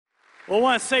Well, I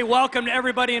want to say welcome to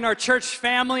everybody in our church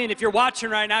family. And if you're watching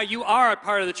right now, you are a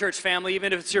part of the church family,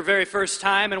 even if it's your very first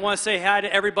time. And I want to say hi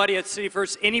to everybody at City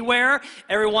First Anywhere,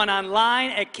 everyone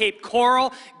online at Cape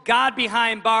Coral, God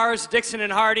Behind Bars, Dixon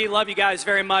and Hardy. Love you guys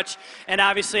very much. And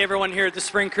obviously everyone here at the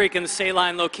Spring Creek and the State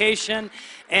Line location.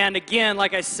 And again,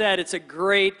 like I said, it's a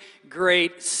great,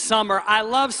 great summer. I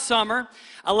love summer.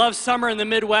 I love summer in the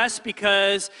Midwest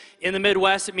because in the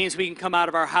Midwest it means we can come out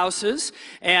of our houses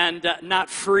and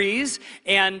not freeze.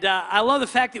 And I love the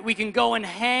fact that we can go and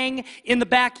hang in the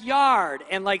backyard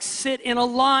and like sit in a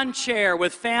lawn chair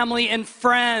with family and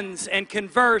friends and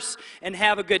converse and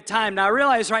have a good time. Now I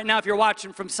realize right now if you're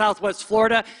watching from Southwest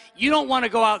Florida, you don't want to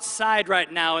go outside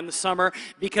right now in the summer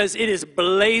because it is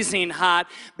blazing hot.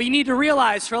 But you need to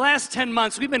realize for the last 10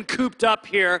 months we've been cooped up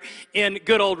here in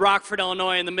good old Rockford,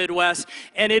 Illinois in the Midwest.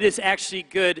 And it is actually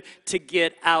good to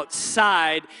get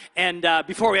outside and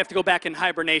before we have to go back in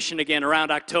hibernation again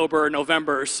around October or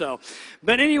November or so.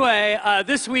 But anyway,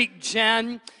 this week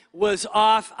Jen was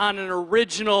off on an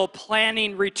original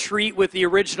planning retreat with the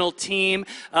original team,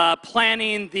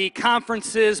 planning the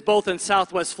conferences both in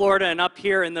Southwest Florida and up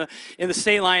here in the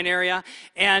State Line area.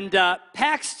 And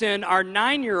Paxton, our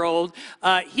 9-year-old,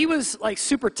 he was like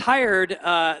super tired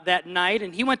that night,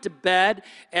 and he went to bed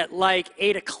at like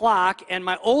 8 o'clock. And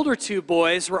my older two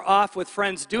boys were off with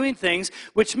friends doing things,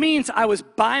 which means I was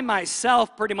by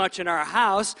myself pretty much in our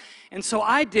house. And so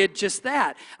I did just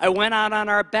that. I went out on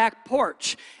our back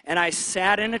porch, and I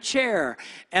sat in a chair,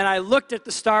 and I looked at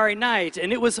the starry night,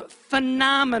 and it was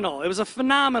phenomenal. It was a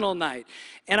phenomenal night.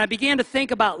 And I began to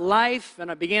think about life,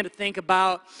 and I began to think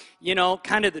about, you know,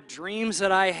 kind of the dreams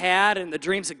that I had and the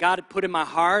dreams that God had put in my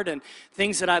heart and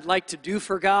things that I'd like to do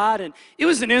for God. And it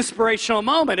was an inspirational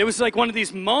moment. It was like one of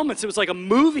these moments. It was like a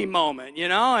movie moment, you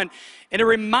know, and it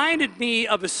reminded me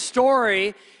of a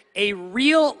story, a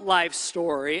real life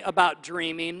story about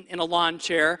dreaming in a lawn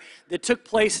chair that took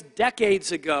place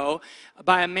decades ago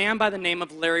by a man by the name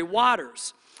of Larry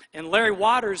Waters. And Larry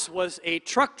Waters was a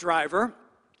truck driver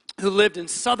who lived in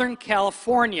Southern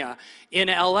California in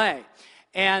LA.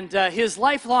 And his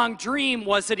lifelong dream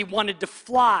was that he wanted to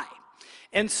fly.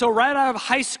 And so right out of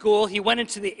high school, he went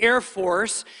into the Air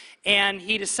Force, and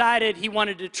he decided he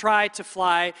wanted to try to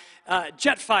fly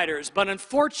jet fighters. But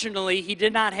unfortunately, he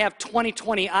did not have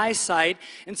 20/20 eyesight,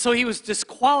 and so he was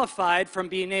disqualified from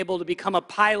being able to become a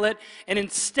pilot, and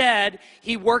instead,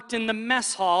 he worked in the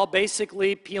mess hall,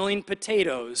 basically peeling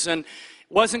potatoes, and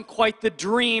wasn't quite the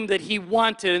dream that he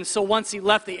wanted. And so once he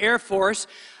left the Air Force,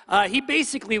 he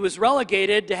basically was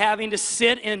relegated to having to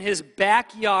sit in his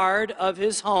backyard of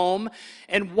his home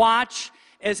and watch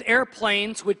as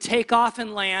airplanes would take off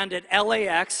and land at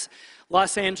LAX,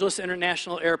 Los Angeles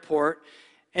International Airport,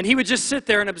 and he would just sit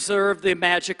there and observe the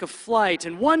magic of flight.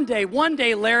 And one day,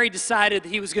 Larry decided that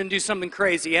he was going to do something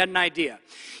crazy. He had an idea.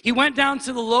 He went down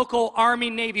to the local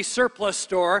Army-Navy surplus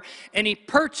store, and he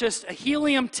purchased a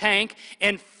helium tank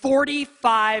and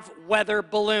 45 weather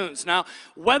balloons. Now,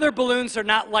 weather balloons are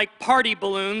not like party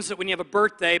balloons that when you have a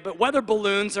birthday, but weather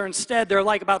balloons are instead, they're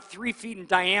like about 3 feet in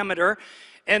diameter,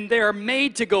 and they're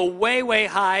made to go way, way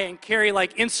high and carry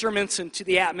like instruments into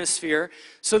the atmosphere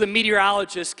so the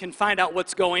meteorologists can find out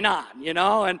what's going on, you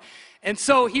know? And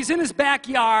so he's in his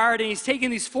backyard, and he's taking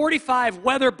these 45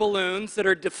 weather balloons that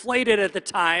are deflated at the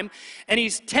time, and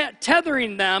he's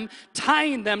tethering them,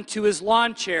 tying them to his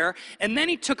lawn chair, and then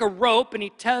he took a rope, and he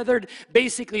tethered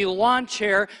basically the lawn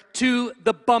chair to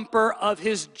the bumper of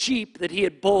his Jeep that he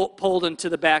had pulled into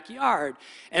the backyard.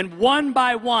 And one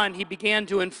by one, he began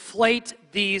to inflate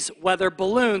these weather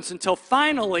balloons until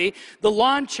finally the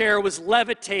lawn chair was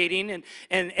levitating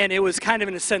and it was kind of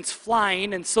in a sense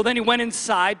flying. And so then he went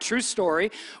inside, true story,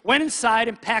 went inside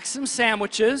and packed some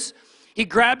sandwiches. He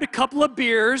grabbed a couple of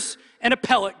beers and a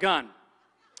pellet gun.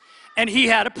 And he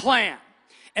had a plan.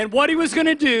 And what he was going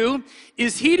to do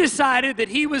is he decided that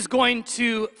he was going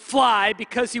to fly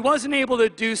because he wasn't able to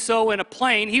do so in a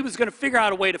plane. He was going to figure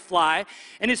out a way to fly.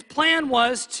 And his plan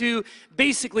was to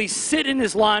basically sit in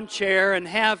his lawn chair and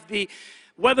have the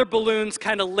weather balloons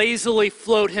kind of lazily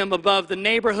float him above the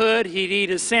neighborhood. He'd eat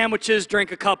his sandwiches,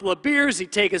 drink a couple of beers.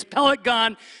 He'd take his pellet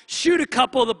gun, shoot a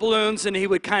couple of the balloons, and he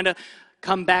would kind of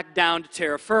come back down to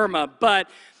terra firma. But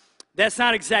that's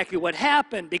not exactly what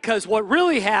happened, because what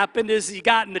really happened is he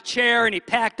got in the chair and he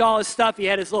packed all his stuff. He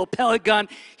had his little pellet gun.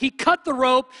 He cut the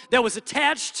rope that was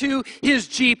attached to his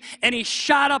Jeep, and he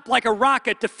shot up like a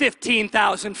rocket to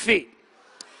 15,000 feet.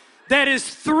 That is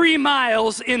 3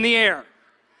 miles in the air.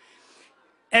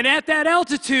 And at that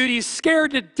altitude, he's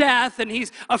scared to death, and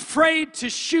he's afraid to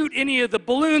shoot any of the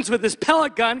balloons with his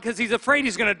pellet gun because he's afraid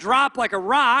he's going to drop like a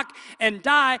rock and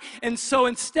die. And so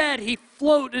instead, he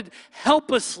floated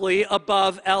helplessly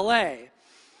above LA.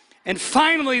 And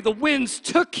finally, the winds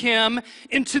took him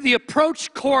into the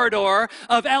approach corridor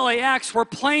of LAX where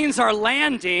planes are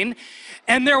landing.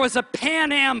 And there was a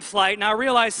Pan Am flight. Now, I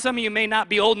realize some of you may not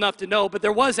be old enough to know, but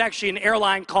there was actually an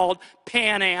airline called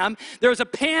Pan Am. There was a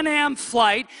Pan Am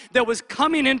flight that was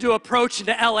coming into approach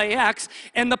into LAX,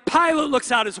 and the pilot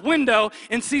looks out his window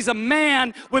and sees a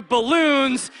man with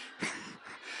balloons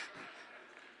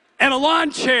and a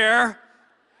lawn chair,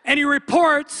 and he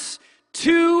reports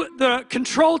to the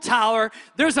control tower,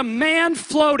 there's a man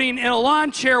floating in a lawn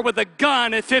chair with a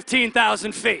gun at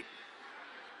 15,000 feet.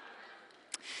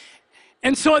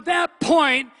 And so at that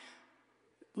point,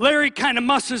 Larry kind of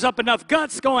musters up enough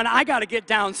guts going, I got to get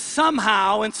down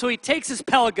somehow. And so he takes his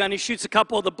pellet gun, he shoots a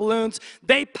couple of the balloons,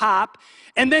 they pop,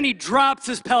 and then he drops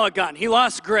his pellet gun. He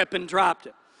lost grip and dropped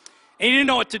it. And he didn't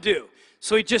know what to do.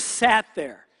 So he just sat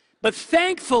there. But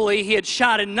thankfully, he had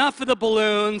shot enough of the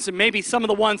balloons, and maybe some of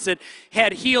the ones that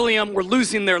had helium were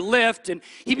losing their lift, and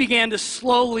he began to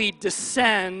slowly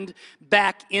descend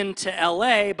back into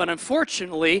LA, but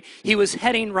unfortunately, he was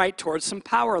heading right towards some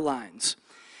power lines.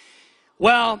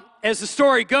 Well, as the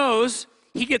story goes,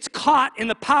 he gets caught in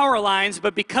the power lines,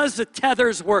 but because the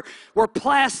tethers were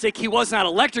plastic, he was not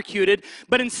electrocuted,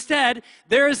 but instead,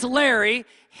 there's Larry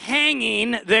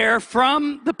hanging there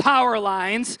from the power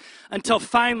lines until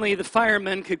finally the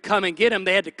firemen could come and get him.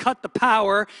 They had to cut the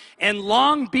power, and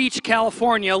Long Beach,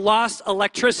 California lost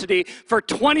electricity for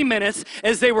 20 minutes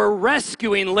as they were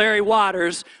rescuing Larry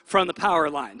Waters from the power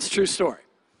lines. True story.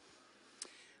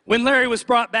 When Larry was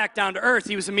brought back down to earth,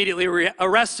 he was immediately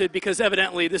arrested because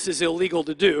evidently this is illegal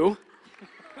to do.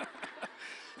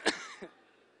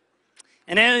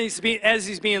 And as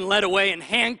he's being led away in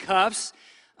handcuffs,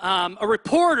 a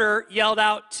reporter yelled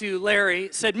out to Larry,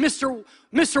 said, Mr.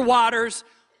 Waters,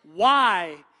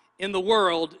 why in the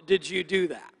world did you do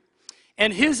that?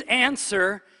 And his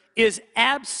answer is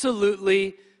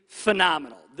absolutely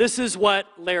phenomenal. This is what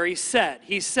Larry said.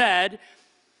 He said,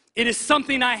 it is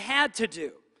something I had to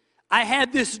do. I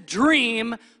had this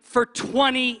dream for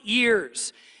 20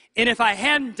 years. And if I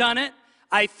hadn't done it,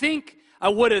 I think I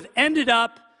would have ended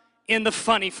up in the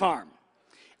funny farm.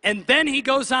 And then he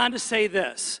goes on to say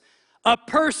this, a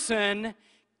person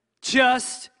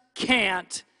just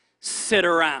can't sit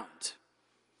around.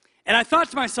 And I thought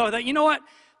to myself that, you know what,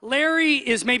 Larry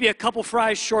is maybe a couple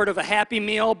fries short of a Happy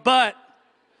Meal, but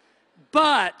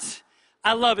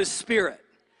I love his spirit.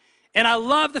 And I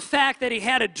love the fact that he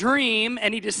had a dream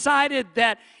and he decided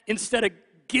that instead of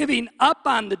giving up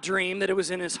on the dream that it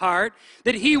was in his heart,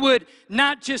 that he would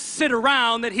not just sit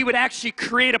around, that he would actually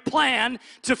create a plan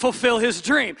to fulfill his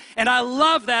dream. And I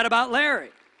love that about Larry.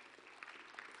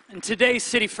 And today's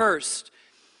City First,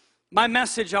 my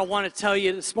message I want to tell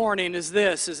you this morning is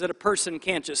this, is that a person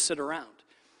can't just sit around.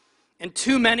 And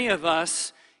too many of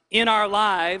us in our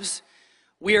lives,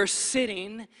 we are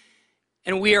sitting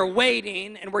and we are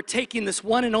waiting and we're taking this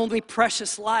one and only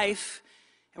precious life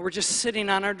and we're just sitting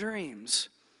on our dreams.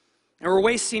 And we're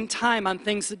wasting time on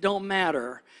things that don't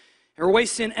matter. And we're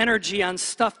wasting energy on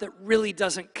stuff that really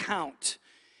doesn't count.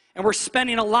 And we're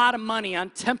spending a lot of money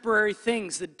on temporary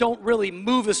things that don't really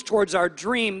move us towards our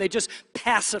dream. They just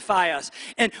pacify us.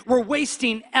 And we're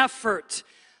wasting effort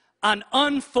on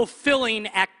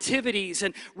unfulfilling activities.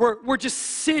 And we're just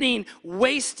sitting,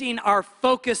 wasting our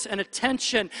focus and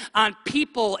attention on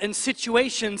people and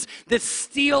situations that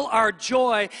steal our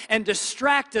joy and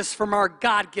distract us from our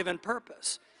God-given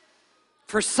purpose.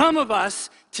 For some of us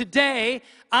today,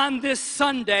 on this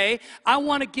Sunday, I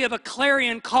want to give a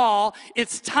clarion call.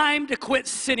 It's time to quit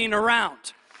sitting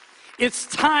around. It's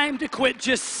time to quit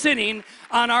just sitting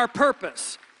on our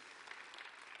purpose.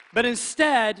 But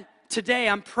instead, today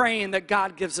I'm praying that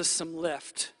God gives us some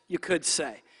lift, you could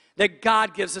say. That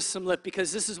God gives us some lift,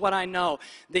 because this is what I know,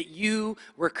 that you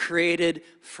were created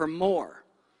for more.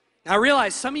 Now, I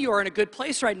realize some of you are in a good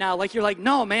place right now. Like, you're like,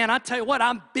 no, man, I tell you what,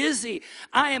 I'm busy.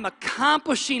 I am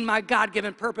accomplishing my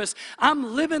God-given purpose.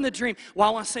 I'm living the dream. Well,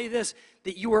 I want to say this,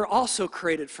 that you were also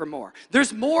created for more.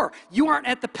 There's more. You aren't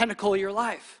at the pinnacle of your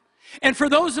life. And for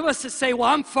those of us that say, well,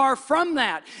 I'm far from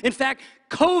that. In fact,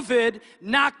 COVID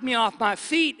knocked me off my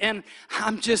feet, and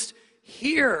I'm just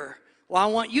here. Well, I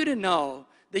want you to know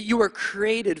that you were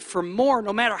created for more.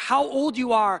 No matter how old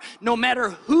you are, no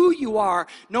matter who you are,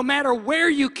 no matter where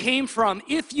you came from,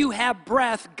 if you have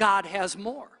breath, God has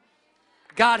more.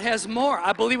 God has more.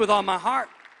 I believe with all my heart.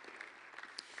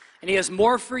 And He has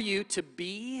more for you to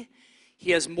be.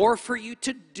 He has more for you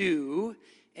to do.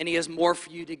 and he has more for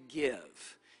you to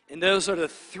give. And those are the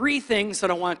three things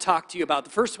that I want to talk to you about.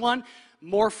 The first one,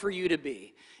 more for you to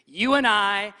be. You and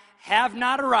I have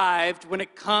not arrived when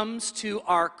it comes to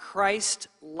our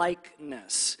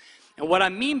Christ-likeness. And what I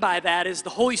mean by that is the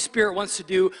Holy Spirit wants to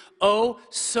do,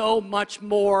 so much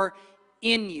more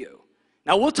in you.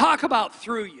 Now, we'll talk about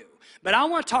through you, but I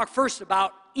want to talk first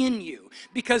about in you,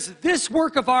 because this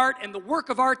work of art and the work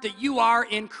of art that you are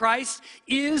in Christ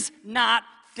is not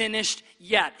finished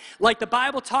yet. Like the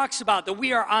Bible talks about, that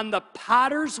we are on the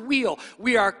potter's wheel.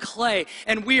 We are clay,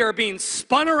 and we are being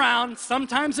spun around,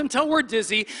 sometimes until we're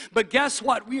dizzy, but guess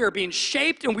what? We are being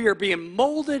shaped and we are being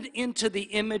molded into the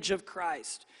image of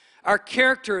Christ. Our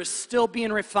character is still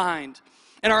being refined,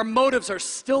 and our motives are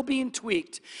still being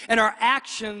tweaked, and our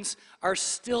actions are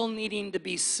still needing to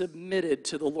be submitted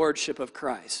to the lordship of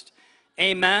Christ.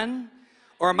 Amen?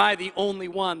 Or am I the only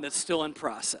one that's still in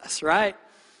process, right?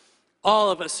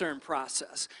 All of us are in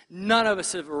process. None of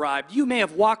us have arrived. You may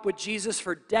have walked with Jesus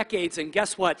for decades, and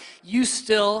guess what? You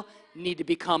still need to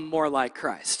become more like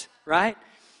Christ, right?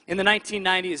 In the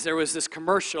 1990s, there was this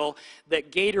commercial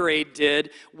that Gatorade did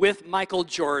with Michael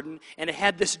Jordan, and it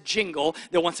had this jingle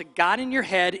that once it got in your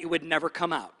head, it would never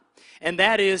come out. And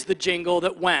that is the jingle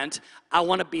that went, "I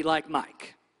want to be like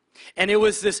Mike." And it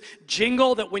was this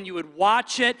jingle that when you would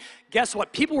watch it, guess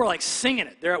what? People were like singing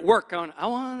it. They're at work going, "I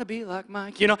want to be like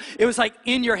Mike." You know, it was like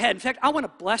in your head. In fact, I want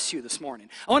to bless you this morning.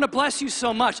 I want to bless you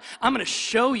so much. I'm going to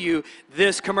show you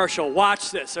this commercial.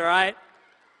 Watch this, all right?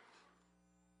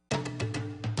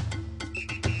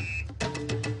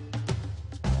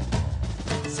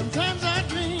 Sometimes I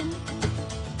dream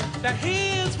that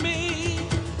he is me.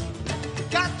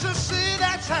 Got to see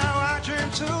that's how I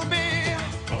dream to be.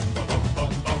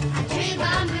 I dream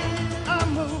I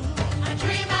move, I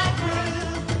dream I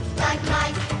groove, like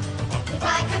Mike. If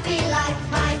I could be like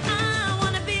Mike, I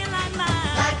wanna be like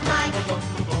Mike. Like Mike,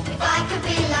 if I could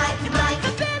be like Mike,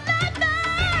 be like Mike.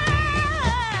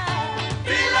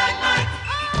 Be like Mike,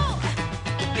 oh,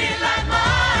 be like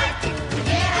Mike.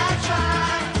 Yeah, I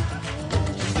try,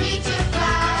 just need to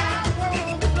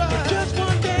fly. Just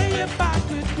one day if I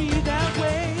could be that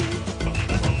way.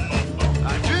 I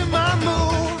dream I move.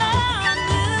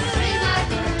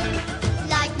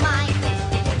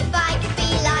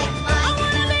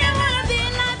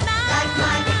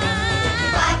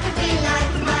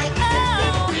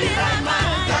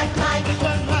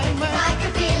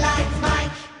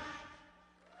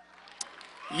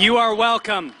 You are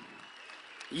welcome.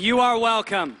 You are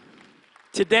welcome.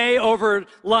 Today over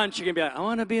lunch, you're going to be like, "I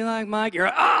want to be like Mike." You're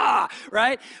like,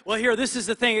 right? Well, here, this is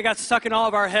the thing. It got stuck in all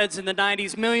of our heads in the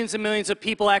 90s. Millions and millions of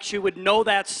people actually would know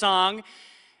that song.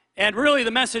 And really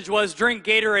the message was, drink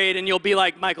Gatorade and you'll be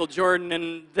like Michael Jordan,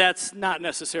 and that's not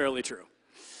necessarily true.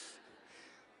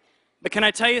 But can I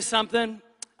tell you something?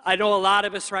 I know a lot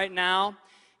of us right now,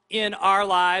 in our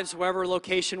lives, wherever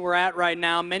location we're at right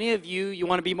now, many of you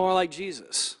want to be more like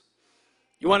Jesus.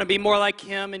 You want to be more like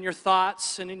him in your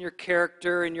thoughts and in your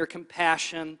character and your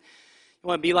compassion. You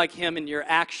want to be like him in your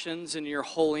actions and your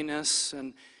holiness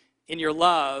and in your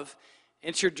love.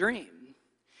 It's your dream.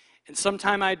 And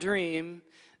sometime I dream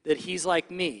that he's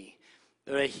like me,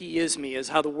 that he is me, is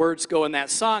how the words go in that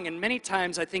song. And many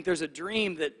times I think there's a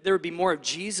dream that there would be more of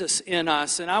Jesus in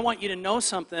us. And I want you to know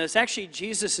something. It's actually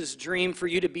Jesus' dream for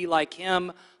you to be like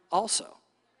him also.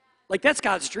 Like, that's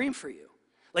God's dream for you.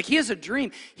 Like, he has a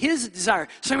dream, his desire.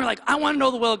 Some are like, "I want to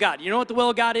know the will of God." You know what the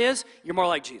will of God is? You're more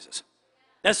like Jesus.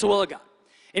 That's the will of God.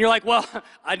 And you're like, "Well,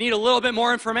 I need a little bit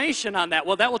more information on that."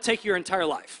 Well, that will take your entire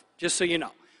life, just so you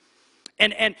know.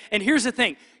 And here's the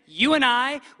thing. You and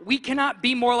I, we cannot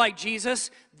be more like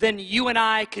Jesus than you and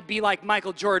I could be like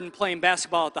Michael Jordan playing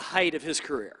basketball at the height of his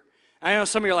career. I know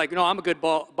some of you are like, "No, I'm a good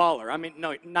baller." I mean,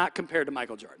 no, not compared to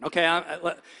Michael Jordan, okay?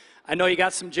 I know you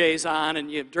got some J's on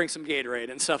and you drink some Gatorade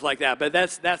and stuff like that, but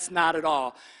that's not at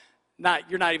all.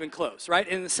 You're not even close, right?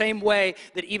 In the same way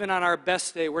that even on our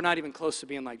best day, we're not even close to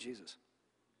being like Jesus.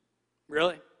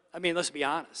 Really? I mean, let's be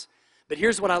honest. But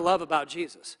here's what I love about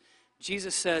Jesus.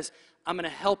 Jesus says, "I'm going to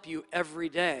help you every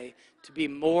day to be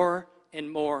more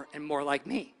and more and more like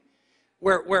me."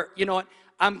 Where you know what?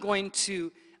 I'm going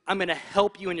to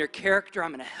help you in your character.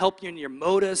 I'm going to help you in your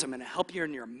motives. I'm going to help you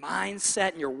in your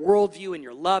mindset and your worldview and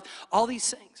your love, all these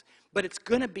things. But it's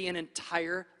going to be an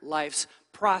entire life's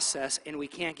process, and we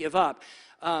can't give up.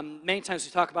 Many times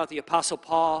we talk about the Apostle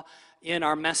Paul in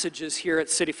our messages here at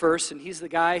City First, and he's the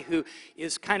guy who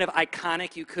is kind of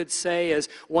iconic, you could say, as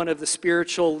one of the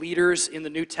spiritual leaders in the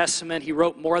New Testament. He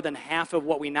wrote more than half of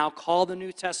what we now call the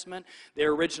New Testament.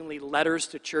 They're originally letters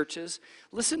to churches.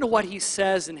 Listen to what he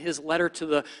says in his letter to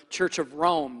the Church of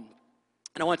Rome.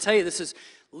 And I want to tell you, this is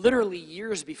literally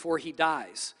years before he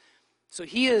dies. So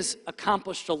he has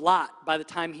accomplished a lot by the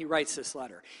time he writes this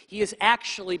letter. He has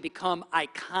actually become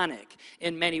iconic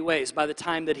in many ways by the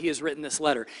time that he has written this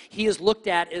letter. He is looked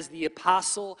at as the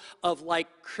apostle of like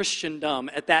Christendom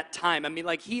at that time. I mean,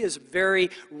 like he is very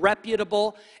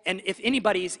reputable. And if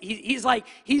anybody's, he's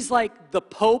like the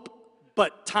Pope,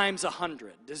 but times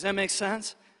 100. Does that make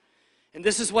sense? And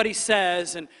this is what he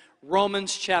says in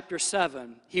Romans chapter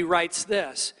 7. He writes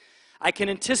this: I can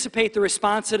anticipate the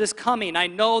response that is coming. I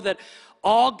know that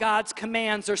all God's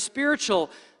commands are spiritual,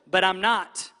 but I'm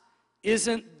not.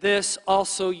 Isn't this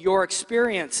also your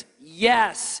experience?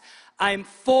 Yes, I'm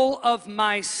full of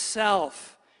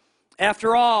myself.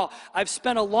 After all, I've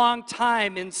spent a long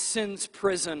time in sin's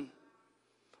prison.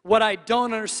 What I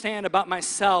don't understand about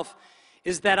myself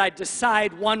is that I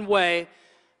decide one way,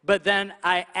 but then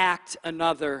I act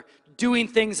another, doing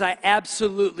things I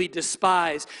absolutely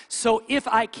despise. So if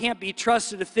I can't be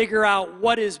trusted to figure out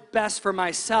what is best for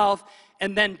myself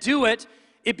and then do it,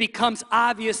 it becomes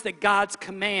obvious that God's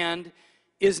command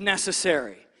is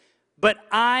necessary. But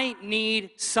I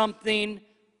need something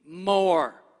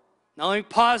more. Now let me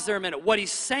pause there a minute. What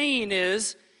he's saying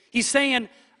is, he's saying,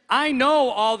 I know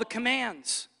all the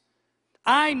commands.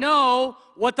 I know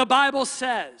what the Bible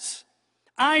says.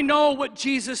 I know what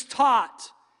Jesus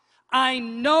taught. I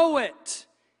know it.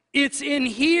 It's in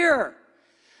here.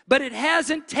 But it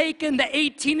hasn't taken the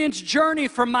 18-inch journey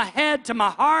from my head to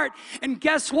my heart. And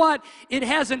guess what? It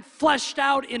hasn't fleshed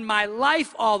out in my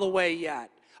life all the way yet.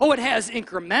 Oh, it has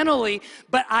incrementally,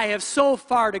 but I have so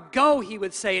far to go, he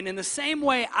would say. And in the same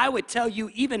way, I would tell you,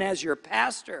 even as your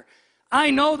pastor, I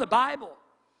know the Bible.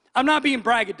 I'm not being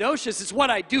braggadocious. It's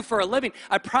what I do for a living.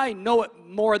 I probably know it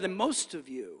more than most of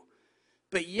you.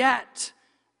 But yet,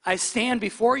 I stand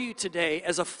before you today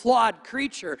as a flawed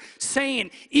creature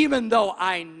saying, even though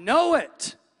I know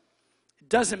it, it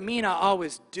doesn't mean I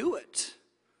always do it.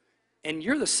 And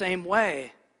you're the same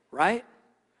way, right?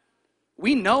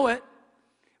 We know it.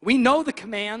 We know the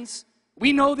commands.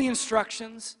 We know the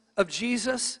instructions of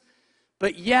Jesus.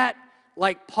 But yet,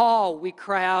 like Paul, we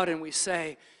cry out and we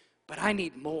say, but I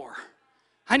need more.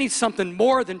 I need something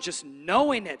more than just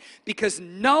knowing it, because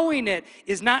knowing it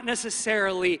is not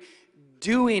necessarily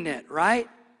doing it, right?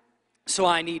 So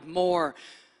I need more.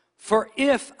 For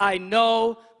if I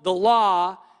know the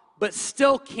law, but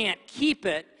still can't keep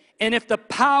it, and if the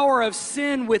power of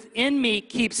sin within me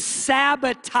keeps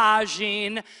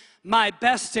sabotaging my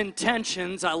best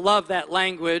intentions, I love that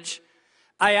language,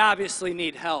 I obviously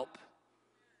need help.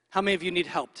 How many of you need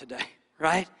help today,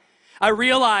 right? I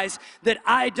realize that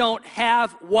I don't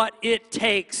have what it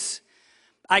takes.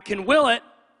 I can will it,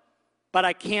 but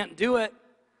I can't do it.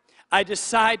 I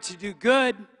decide to do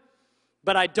good,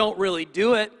 but I don't really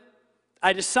do it.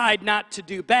 I decide not to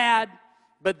do bad,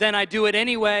 but then I do it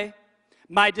anyway.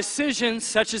 My decisions,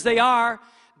 such as they are,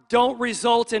 don't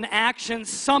result in action.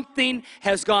 Something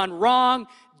has gone wrong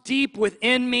deep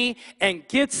within me and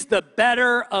gets the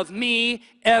better of me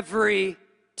every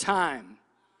time.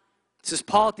 This is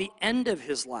Paul at the end of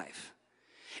his life.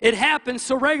 It happens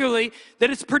so regularly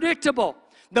that it's predictable.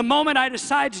 The moment I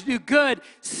decide to do good,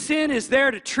 sin is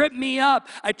there to trip me up.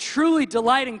 I truly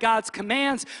delight in God's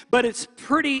commands, but it's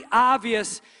pretty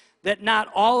obvious that not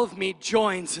all of me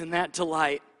joins in that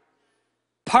delight.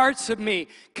 Parts of me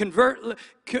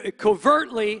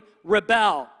covertly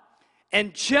rebel,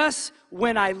 and just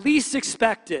when I least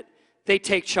expect it, they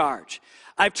take charge.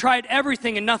 I've tried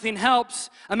everything and nothing helps.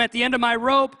 I'm at the end of my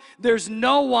rope. There's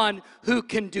no one who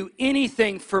can do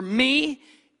anything for me.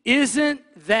 Isn't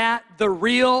that the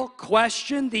real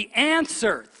question? The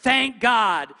answer, thank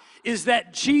God, is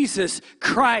that Jesus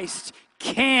Christ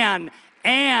can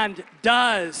and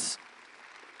does.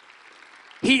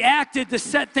 He acted to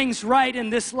set things right in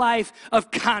this life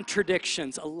of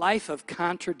contradictions, a life of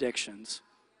contradictions.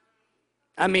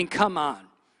 I mean, come on.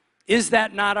 Is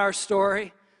that not our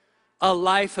story? A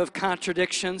life of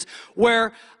contradictions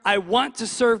where I want to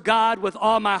serve God with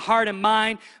all my heart and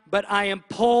mind, but I am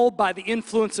pulled by the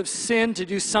influence of sin to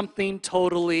do something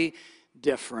totally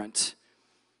different.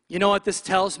 You know what this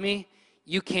tells me?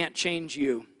 You can't change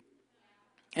you.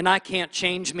 And I can't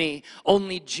change me.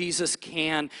 Only Jesus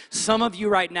can. Some of you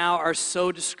right now are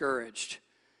so discouraged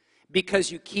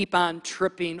because you keep on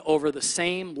tripping over the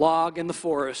same log in the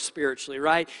forest spiritually,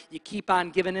 right? You keep on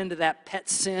giving into that pet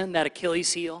sin, that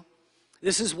Achilles heel.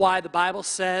 This is why the Bible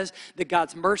says that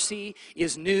God's mercy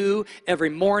is new every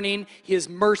morning. His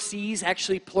mercies,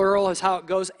 actually plural is how it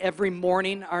goes, every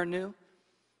morning are new.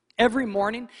 Every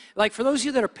morning. Like for those of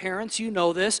you that are parents, you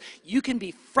know this. You can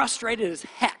be frustrated as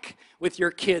heck with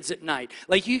your kids at night.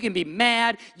 Like you can be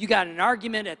mad, you got an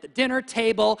argument at the dinner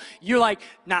table, you're like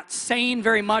not saying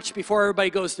very much before everybody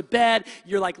goes to bed,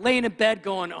 you're like laying in bed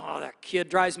going, oh, that kid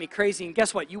drives me crazy, and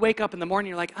guess what? You wake up in the morning,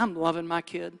 you're like, I'm loving my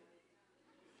kid.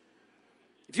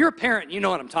 If you're a parent, you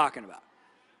know what I'm talking about.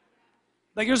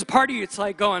 Like there's a part of you, it's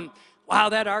like going, wow,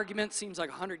 that argument seems like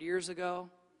 100 years ago.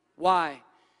 Why?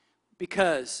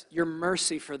 Because your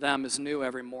mercy for them is new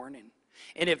every morning.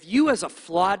 And if you as a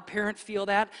flawed parent feel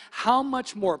that, how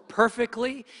much more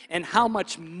perfectly and how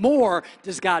much more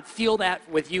does God feel that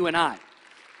with you and I?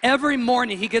 Every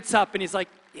morning he gets up and he's like,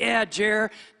 yeah,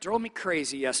 Jer drove me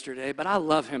crazy yesterday, but I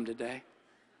love him today.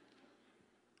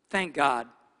 Thank God,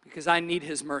 because I need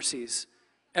his mercies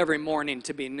every morning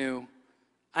to be new.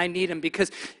 I need him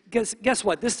because guess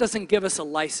what? This doesn't give us a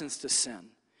license to sin.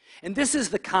 And this is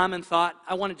the common thought,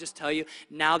 I want to just tell you,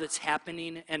 now that's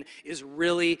happening and is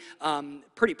really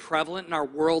pretty prevalent in our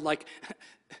world, like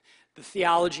the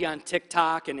theology on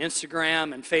TikTok and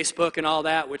Instagram and Facebook and all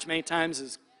that, which many times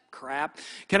is crap.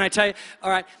 Can I tell you, all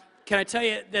right, can I tell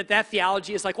you that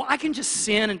theology is like, well, I can just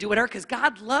sin and do whatever because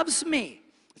God loves me.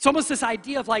 It's almost this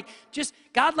idea of like, just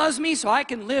God loves me so I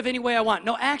can live any way I want.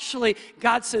 No, actually,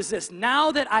 God says this,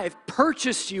 now that I have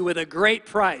purchased you with a great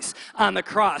price on the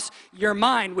cross, you're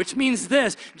mine, which means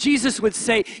this, Jesus would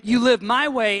say, you live my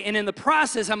way, and in the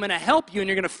process, I'm going to help you, and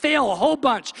you're going to fail a whole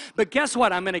bunch. But guess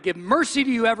what? I'm going to give mercy to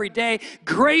you every day,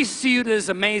 grace to you that is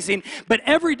amazing, but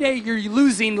every day you're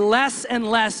losing less and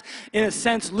less, in a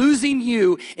sense, losing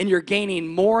you, and you're gaining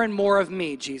more and more of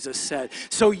me, Jesus said.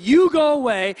 So you go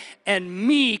away, and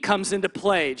me comes into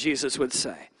play, Jesus would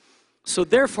say. So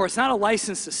therefore, it's not a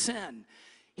license to sin.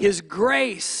 His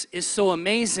grace is so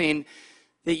amazing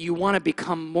that you want to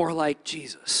become more like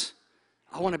Jesus.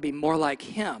 I want to be more like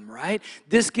him, right?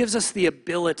 This gives us the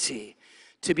ability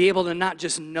to be able to not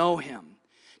just know him,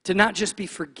 to not just be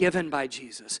forgiven by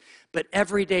Jesus, but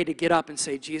every day to get up and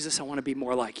say, Jesus, I want to be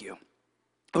more like you.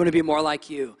 I want to be more like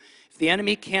you. If the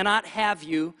enemy cannot have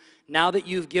you, now that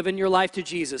you've given your life to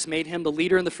Jesus, made him the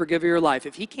leader and the forgiver of your life,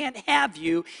 if he can't have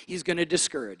you, he's going to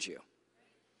discourage you.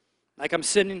 Like I'm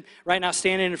sitting right now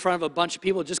standing in front of a bunch of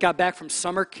people who just got back from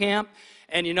summer camp,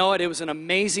 and you know what? It was an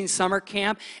amazing summer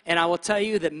camp, and I will tell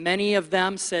you that many of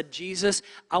them said, Jesus,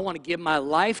 I want to give my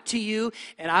life to you,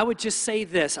 and I would just say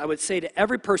this. I would say to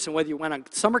every person, whether you went on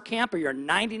summer camp or you're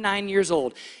 99 years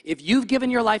old, if you've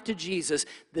given your life to Jesus,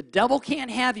 the devil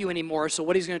can't have you anymore, so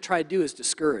what he's going to try to do is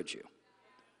discourage you.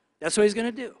 That's what he's going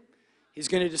to do. He's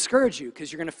going to discourage you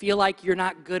because you're going to feel like you're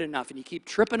not good enough, and you keep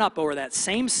tripping up over that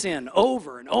same sin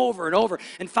over and over and over,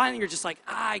 and finally you're just like,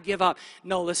 I give up.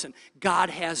 No, listen, God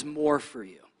has more for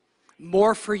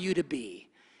you to be,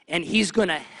 and he's going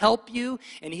to help you,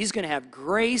 and he's going to have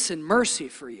grace and mercy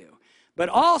for you. But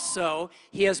also,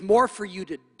 he has more for you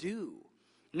to do,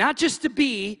 not just to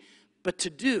be, but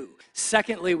to do.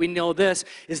 Secondly, we know this,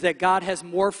 is that God has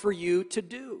more for you to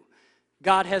do.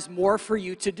 God has more for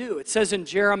you to do. It says in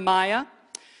Jeremiah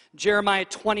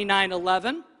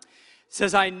 29:11, it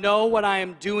says, I know what I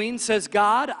am doing, says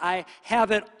God. I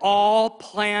have it all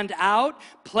planned out.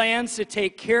 Plans to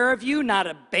take care of you, not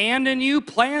abandon you.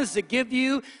 Plans to give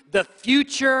you the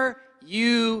future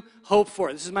you hope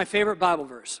for. This is my favorite Bible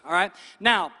verse, all right?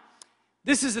 Now,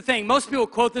 this is the thing. Most people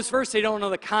quote this verse. They don't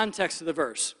know the context of the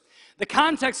verse. The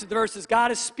context of the verse is God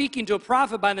is speaking to a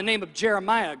prophet by the name of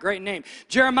Jeremiah, a great name,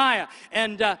 Jeremiah.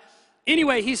 And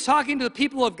anyway, he's talking to the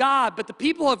people of God, but the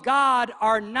people of God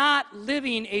are not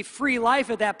living a free life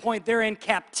at that point. They're in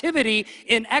captivity,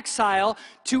 in exile,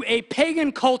 to a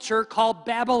pagan culture called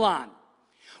Babylon.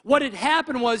 What had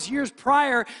happened was, years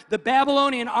prior, the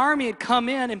Babylonian army had come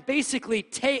in and basically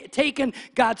taken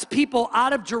God's people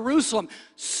out of Jerusalem,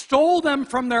 stole them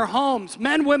from their homes,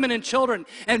 men, women, and children,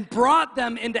 and brought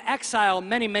them into exile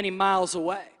many, many miles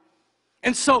away.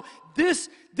 And so this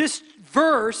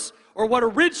verse, or what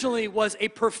originally was a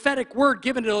prophetic word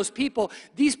given to those people,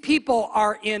 these people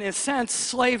are in a sense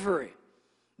slavery.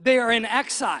 They are in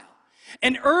exile.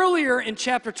 And earlier in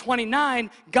chapter 29,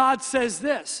 God says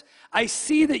this, I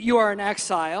see that you are in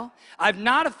exile. I've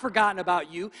not forgotten about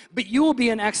you, but you will be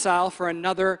in exile for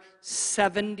another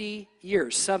 70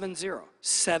 years. 70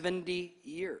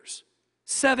 years.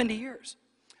 70 years.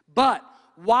 But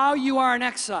while you are in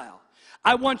exile,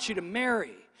 I want you to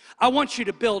marry. I want you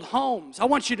to build homes. I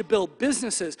want you to build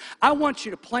businesses. I want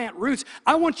you to plant roots.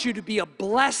 I want you to be a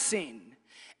blessing.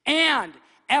 And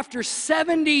after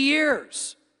 70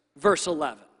 years, verse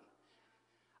 11,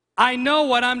 I know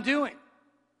what I'm doing.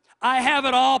 I have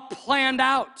it all planned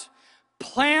out.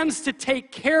 Plans to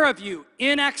take care of you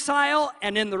in exile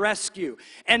and in the rescue,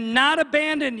 and not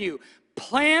abandon you.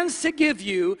 Plans to give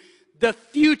you the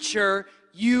future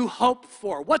you hope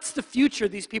for? What's the future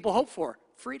these people hope for?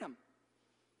 Freedom.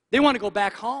 They want to go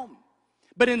back home.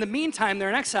 But in the meantime, they're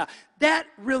in exile. That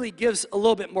really gives a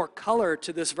little bit more color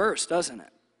to this verse, doesn't it?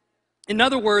 In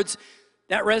other words,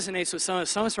 that resonates with some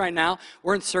of us right now.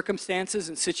 We're in circumstances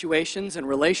and situations and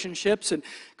relationships and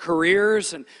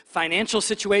careers and financial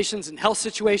situations and health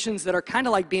situations that are kind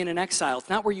of like being in exile. It's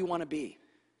not where you want to be.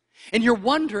 And you're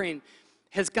wondering,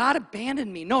 has God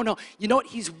abandoned me? No. You know what?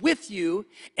 He's with you,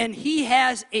 and he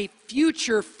has a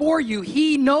future for you.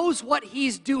 He knows what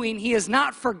he's doing. He has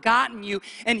not forgotten you,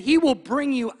 and he will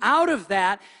bring you out of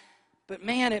that. But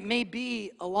man, it may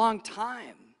be a long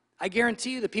time. I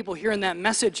guarantee you the people hearing that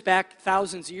message back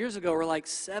thousands of years ago were like,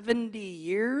 70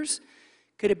 years?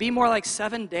 Could it be more like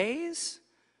 7 days?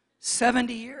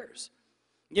 70 years.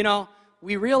 You know,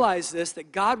 we realize this,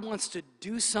 that God wants to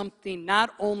do something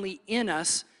not only in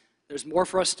us, there's more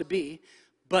for us to be,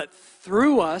 but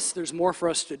through us, there's more for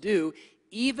us to do,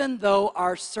 even though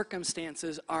our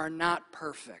circumstances are not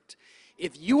perfect.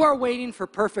 If you are waiting for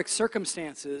perfect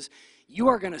circumstances, you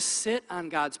are going to sit on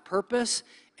God's purpose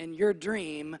and your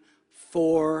dream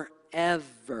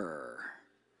forever,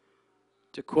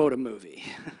 to quote a movie.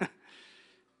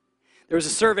 There was a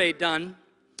survey done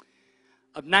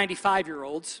of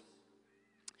 95-year-olds,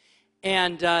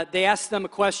 and they asked them a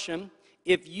question.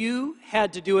 If you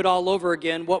had to do it all over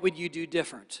again, what would you do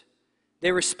different?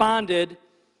 They responded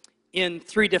in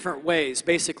 3 different ways.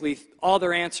 Basically, all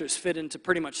their answers fit into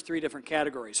pretty much 3 different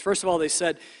categories. First of all, they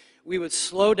said, we would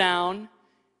slow down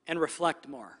and reflect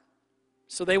more.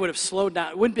 So they would have slowed down.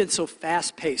 It wouldn't have been so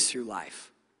fast-paced through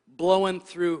life, blowing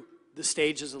through the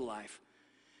stages of life.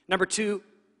 Number 2,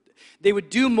 they would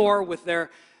do more with their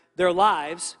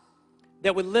lives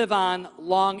that would live on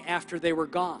long after they were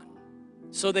gone.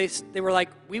 So they were like,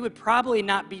 we would probably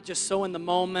not be just so in the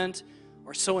moment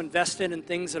or so invested in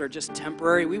things that are just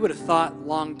temporary. We would have thought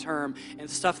long-term and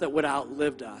stuff that would have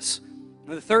outlived us.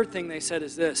 And the third thing they said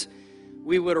is this: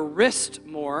 we would have risked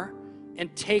more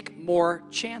and take more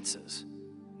chances.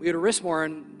 We would have risked more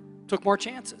and took more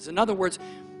chances. In other words,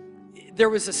 there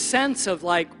was a sense of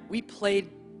like, we played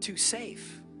too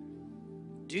safe.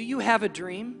 Do you have a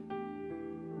dream?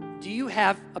 Do you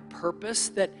have a purpose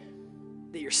that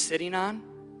you're sitting on?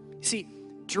 You see,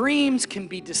 dreams can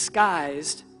be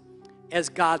disguised as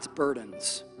God's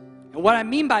burdens. And what I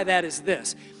mean by that is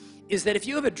this, is that if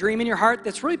you have a dream in your heart,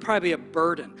 that's really probably a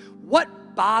burden.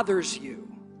 What bothers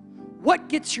you? What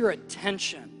gets your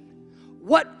attention?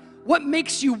 What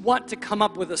makes you want to come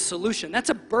up with a solution? That's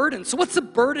a burden. So what's the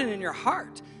burden in your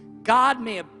heart? God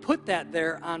may have put that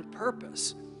there on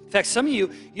purpose. In fact, some of you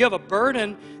have a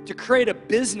burden to create a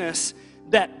business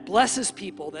that blesses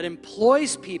people, that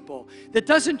employs people, that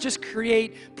doesn't just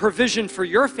create provision for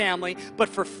your family, but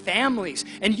for families.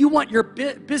 And you want your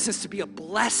business to be a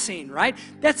blessing, right?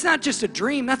 That's not just a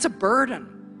dream, that's a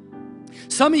burden.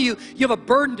 Some of you have a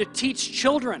burden to teach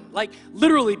children, like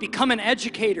literally become an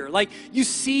educator. Like you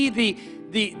see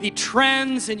the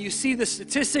trends and you see the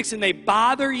statistics and they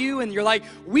bother you and you're like,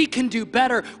 we can do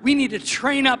better. We need to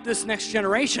train up this next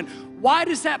generation. Why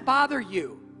does that bother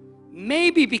you?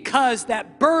 Maybe because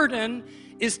that burden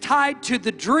is tied to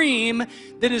the dream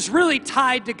that is really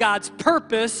tied to God's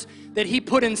purpose that he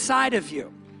put inside of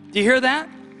you. Do you hear that?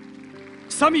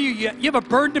 Some of you have a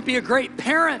burden to be a great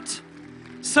parent.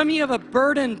 Some of you have a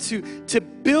burden to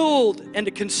build and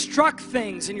to construct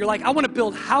things, and you're like, I want to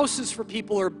build houses for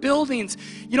people or buildings,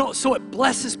 so it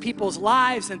blesses people's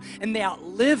lives and they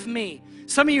outlive me.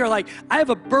 Some of you are like, I have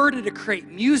a burden to create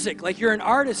music. Like you're an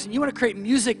artist and you want to create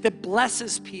music that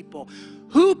blesses people.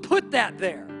 Who put that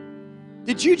there?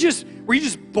 Were you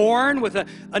just born with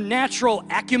a natural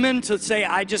acumen to say,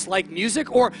 I just like music?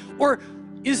 Or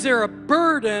is there a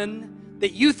burden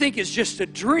that you think is just a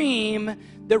dream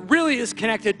that really is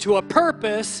connected to a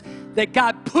purpose that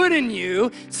God put in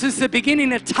you since the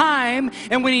beginning of time,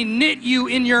 and when he knit you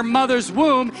in your mother's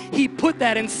womb, he put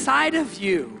that inside of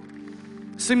you?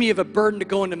 Some of you have a burden to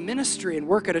go into ministry and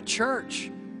work at a church.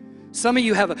 Some of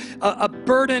you have a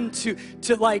burden to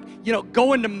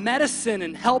go into medicine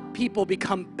and help people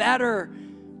become better.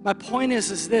 My point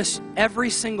is this: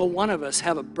 every single one of us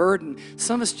have a burden.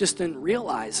 Some of us just didn't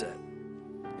realize it.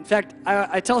 In fact,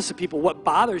 I tell this to people, what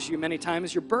bothers you many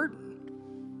times is your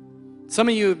burden. Some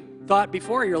of you thought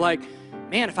before, you're like,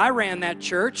 man, if I ran that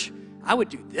church, I would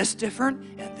do this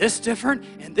different and this different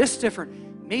and this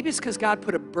different. Maybe it's because God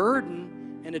put a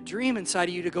burden and a dream inside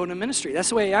of you to go into ministry. That's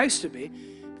the way I used to be.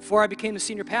 Before I became the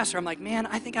senior pastor, I'm like, man,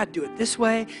 I think I'd do it this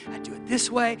way. I'd do it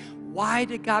this way. Why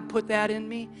did God put that in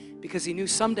me? Because he knew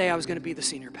someday I was going to be the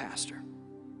senior pastor.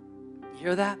 You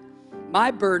hear that? My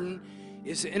burden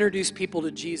is to introduce people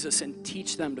to Jesus and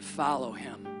teach them to follow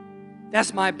him.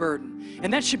 That's my burden.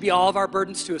 And that should be all of our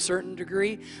burdens to a certain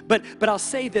degree. But I'll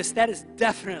say this, that is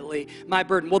definitely my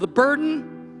burden. Well, the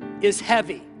burden is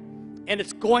heavy, and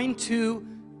it's going to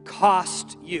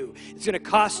cost you. It's going to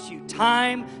cost you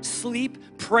time,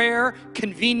 sleep, prayer,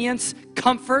 convenience,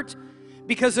 comfort.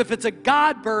 Because if it's a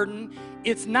God burden,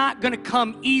 it's not going to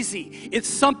come easy. It's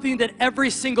something that every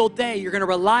single day you're going to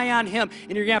rely on him,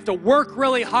 and you're going to have to work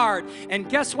really hard. And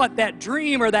guess what? That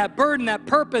dream or that burden, that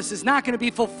purpose is not going to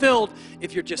be fulfilled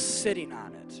if you're just sitting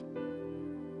on it.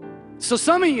 So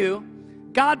some of you,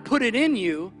 God put it in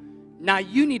you. Now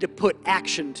you need to put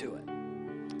action to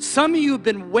it. Some of you have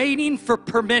been waiting for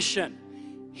permission.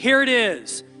 Here it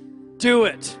is. Do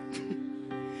it.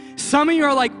 Some of you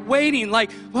are like waiting,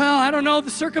 like, well, I don't know if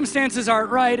the circumstances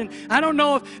aren't right, and I don't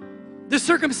know if the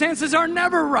circumstances are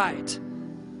never right.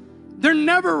 They're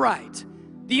never right.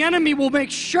 The enemy will make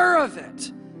sure of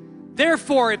it.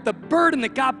 Therefore, if the burden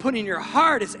that God put in your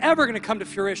heart is ever going to come to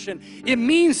fruition, it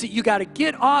means that you got to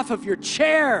get off of your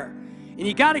chair, and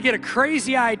you got to get a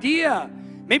crazy idea.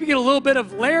 Maybe get a little bit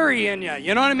of Larry in you.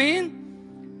 You know what I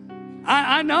mean?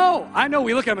 I know.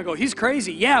 We look at him and go, he's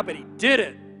crazy. Yeah, but he did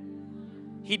it.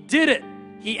 He did it.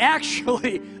 He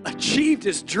actually achieved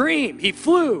his dream. He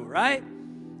flew, right?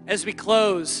 As we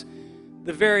close,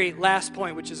 the very last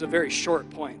point, which is a very short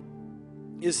point,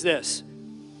 is this,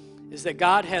 is that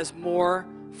God has more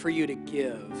for you to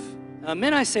give. Now,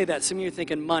 when I say that, some of you are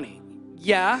thinking money.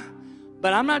 Yeah,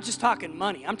 but I'm not just talking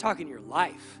money. I'm talking your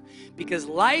life. Because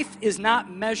life is not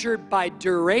measured by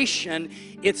duration.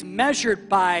 It's measured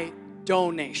by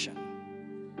donation.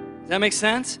 Does that make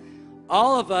sense?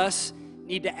 All of us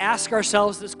need to ask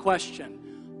ourselves this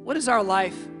question. What does our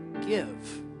life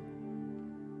give?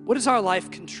 What does our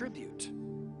life contribute?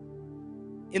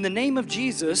 In the name of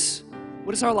Jesus,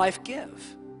 what does our life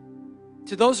give?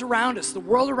 To those around us, the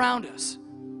world around us.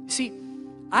 See,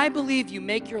 I believe you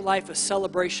make your life a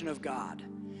celebration of God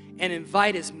and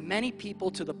invite as many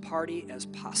people to the party as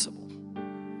possible.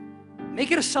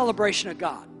 Make it a celebration of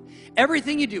God.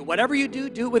 Everything you do, whatever you do,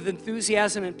 do it with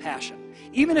enthusiasm and passion.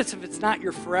 Even if it's not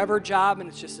your forever job and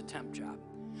it's just a temp job.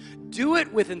 Do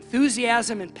it with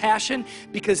enthusiasm and passion,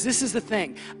 because this is the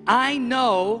thing. I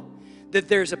know that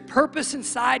there's a purpose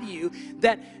inside of you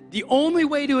that the only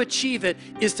way to achieve it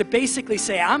is to basically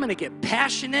say, I'm going to get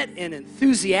passionate and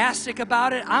enthusiastic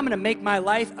about it. I'm going to make my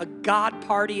life a God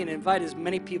party and invite as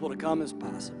many people to come as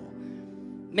possible.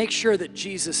 Make sure that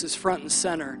Jesus is front and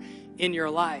center in your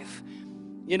life.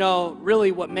 You know,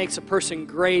 really what makes a person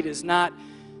great is not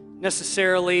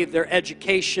necessarily their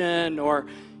education or,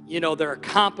 you know, their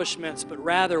accomplishments, but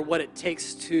rather what it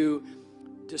takes to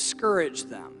discourage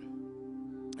them.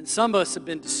 And some of us have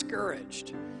been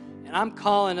discouraged. And I'm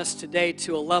calling us today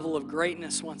to a level of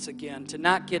greatness once again, to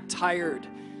not get tired,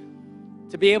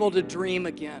 to be able to dream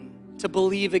again, to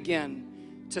believe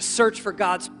again, to search for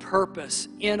God's purpose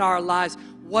in our lives.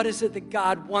 What is it that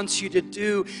God wants you to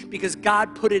do? Because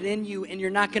God put it in you, and you're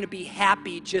not going to be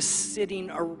happy just sitting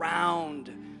around.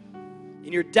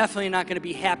 And you're definitely not going to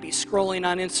be happy scrolling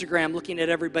on Instagram looking at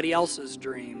everybody else's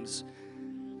dreams.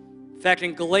 In fact,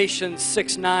 in Galatians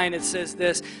 6:9, it says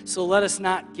this, so let us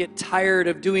not get tired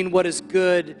of doing what is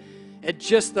good. At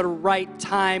just the right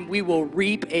time, we will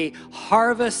reap a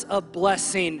harvest of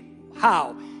blessing.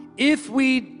 How? If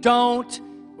we don't,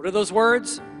 what are those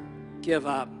words? Give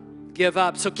up. Give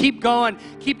up. So keep going,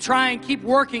 keep trying, keep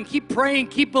working, keep praying,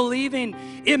 keep believing.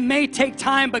 It may take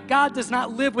time, but God does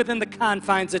not live within the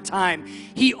confines of time.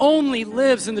 He only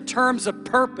lives in the terms of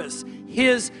purpose,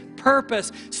 His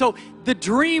purpose. So the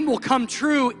dream will come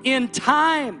true in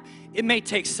time. It may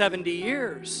take 70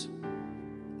 years,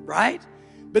 right?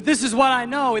 But this is what I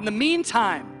know. In the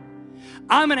meantime,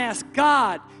 I'm going to ask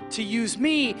God to use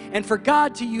me and for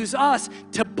God to use us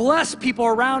to bless people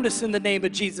around us in the name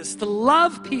of Jesus, to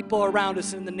love people around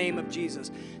us in the name of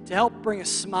Jesus, to help bring a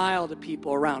smile to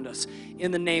people around us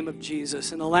in the name of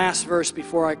Jesus. And the last verse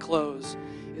before I close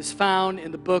is found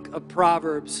in the book of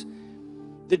Proverbs.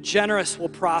 The generous will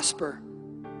prosper.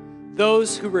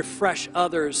 Those who refresh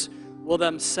others will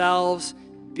themselves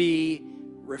be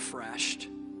refreshed.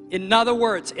 In other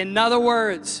words,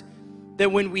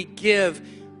 that when we give,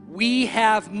 we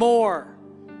have more.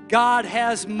 God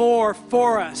has more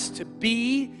for us to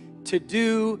be, to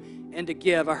do, and to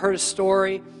give. I heard a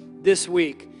story this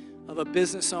week of a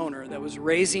business owner that was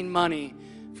raising money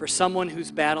for someone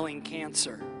who's battling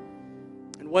cancer.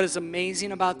 And what is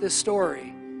amazing about this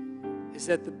story is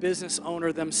that the business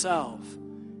owner themselves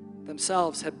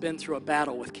have been through a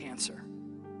battle with cancer.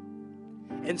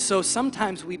 And so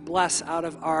sometimes we bless out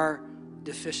of our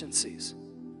deficiencies.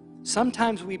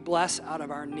 Sometimes we bless out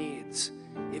of our needs.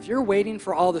 If you're waiting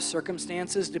for all the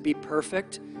circumstances to be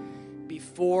perfect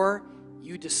before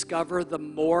you discover the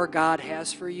more God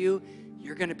has for you,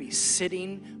 you're going to be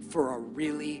sitting for a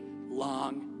really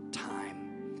long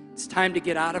time. It's time to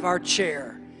get out of our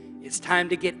chair. It's time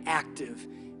to get active.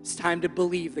 It's time to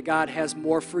believe that God has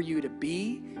more for you to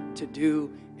be, to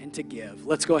do, and to give.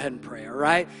 Let's go ahead and pray, all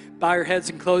right? Bow your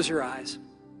heads and close your eyes.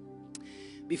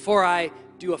 Before I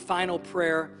do a final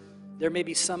prayer, there may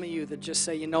be some of you that just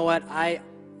say, you know what, I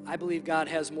believe God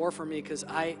has more for me because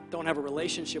I don't have a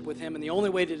relationship with him. And the only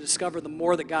way to discover the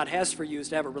more that God has for you is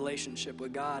to have a relationship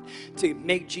with God, to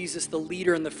make Jesus the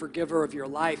leader and the forgiver of your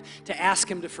life, to ask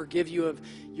him to forgive you of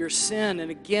your sin. And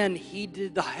again, he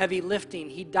did the heavy lifting.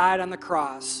 He died on the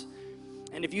cross.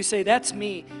 And if you say, that's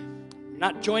me, you're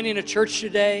not joining a church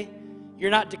today,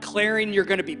 you're not declaring you're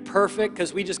going to be perfect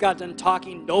because we just got done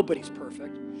talking, nobody's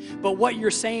perfect. But what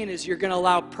you're saying is you're going to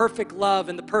allow perfect love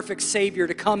and the perfect Savior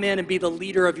to come in and be the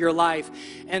leader of your life.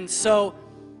 And so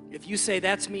if you say,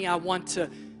 that's me, I want to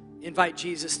invite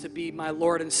Jesus to be my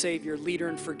Lord and Savior, leader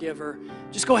and forgiver,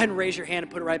 just go ahead and raise your hand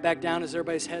and put it right back down as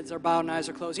everybody's heads are bowed and eyes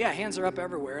are closed. Yeah, hands are up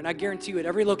everywhere. And I guarantee you at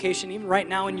every location, even right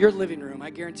now in your living room, I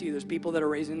guarantee you there's people that are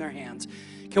raising their hands.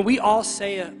 Can we all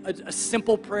say a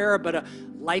simple prayer, but a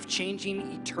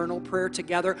life-changing, eternal prayer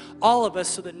together? All of us,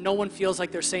 so that no one feels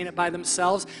like they're saying it by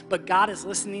themselves, but God is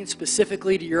listening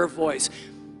specifically to your voice.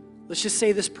 Let's just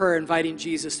say this prayer, inviting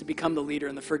Jesus to become the leader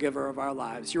and the forgiver of our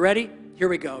lives. You ready? Here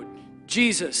we go.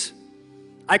 Jesus,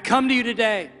 I come to you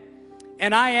today,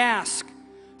 and I ask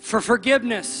for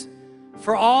forgiveness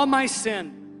for all my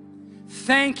sin.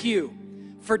 Thank you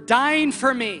for dying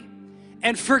for me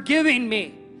and forgiving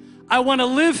me. I want to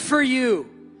live for you.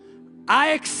 I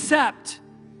accept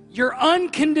your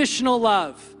unconditional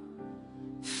love.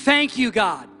 Thank you,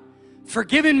 God, for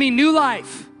giving me new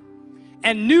life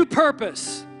and new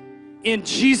purpose in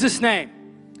Jesus' name.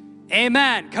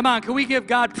 Amen. Come on, can we give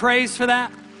God praise for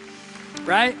that?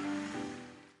 Right?